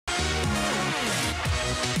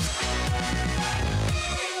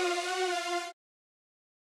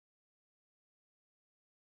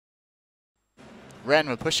Rennes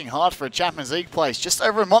were pushing hard for a Champions League place just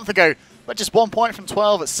over a month ago, but just 1 point from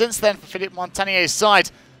 12 since then for Philippe Montanier's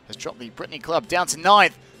side has dropped the Brittany club down to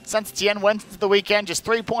 9th. Saint-Etienne went into the weekend just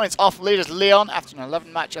 3 points off leaders Lyon after an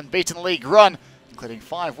 11-match unbeaten league run, including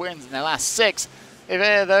 5 wins in their last 6.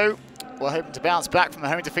 ERDING, though, were hoping to bounce back from the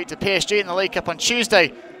home defeat to PSG in the League Cup on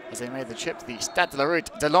Tuesday as they made the trip to the Stade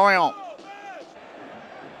de Lorient.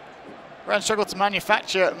 Rennes struggled to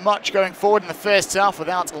manufacture much going forward in the first half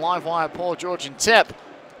without live wire Paul George and Tip,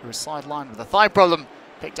 who was sidelined with a thigh problem,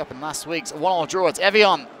 picked up in last week's 1-1 draw at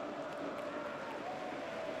Evian.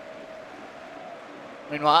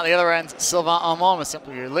 Meanwhile, at the other end, Sylvain Armand was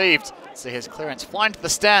simply relieved to see his clearance flying to the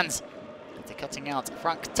stands after cutting out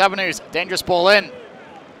Franck Taberneau's dangerous ball in.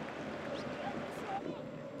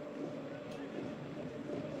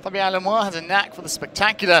 Fabien Lemoyne has a knack for the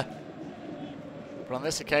spectacular, but on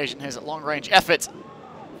this occasion his long-range effort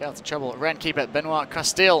failed to trouble Rennes keeper Benoit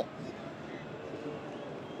COSTIL.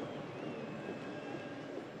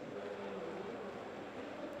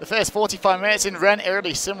 The first 45 minutes in Rennes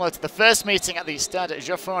eerily similar to the first meeting at the Stade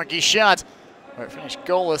Geoffroy-Guichard, where it finished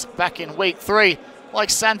goalless back in week 3. Like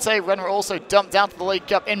Santé, Rennes were also dumped down to the League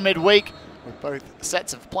Cup in midweek, with both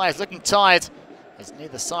sets of players looking tired, as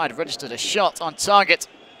neither side registered a shot on target.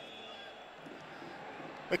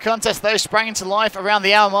 The contest, though, sprang into life around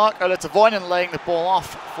the hour mark, TOIVONEN laying the ball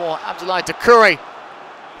off for Abdoulaye DOUCOURE,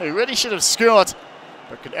 who really should have scored,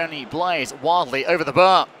 but could only blaze wildly over the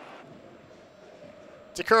bar.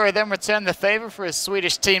 DOUCOURE then returned the favour for his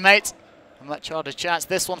Swedish teammate, a much harder chance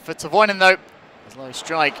this one for TOIVONEN, though. His low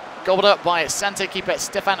strike gobbled up by Santé keeper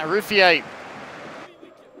Stéphane Ruffier.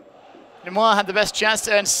 Lemoyne had the best chance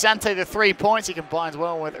to earn Santé the 3 points. He combined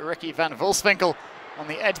well with Ricky van Volswinkel on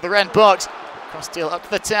the edge of the Rennes box. COSTIL up to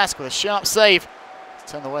the task with a sharp save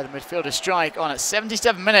to turn away the midfielder's strike on at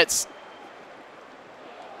 77 minutes.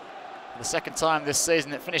 For the second time this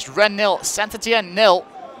season, it finished Rennes 0, Saint-Etienne 0.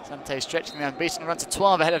 Santé stretching the unbeaten run to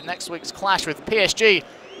 12 ahead of next week's clash with PSG,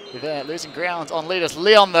 with losing ground on leaders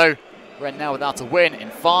Lyon, though. Rennes now without a win in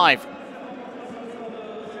 5.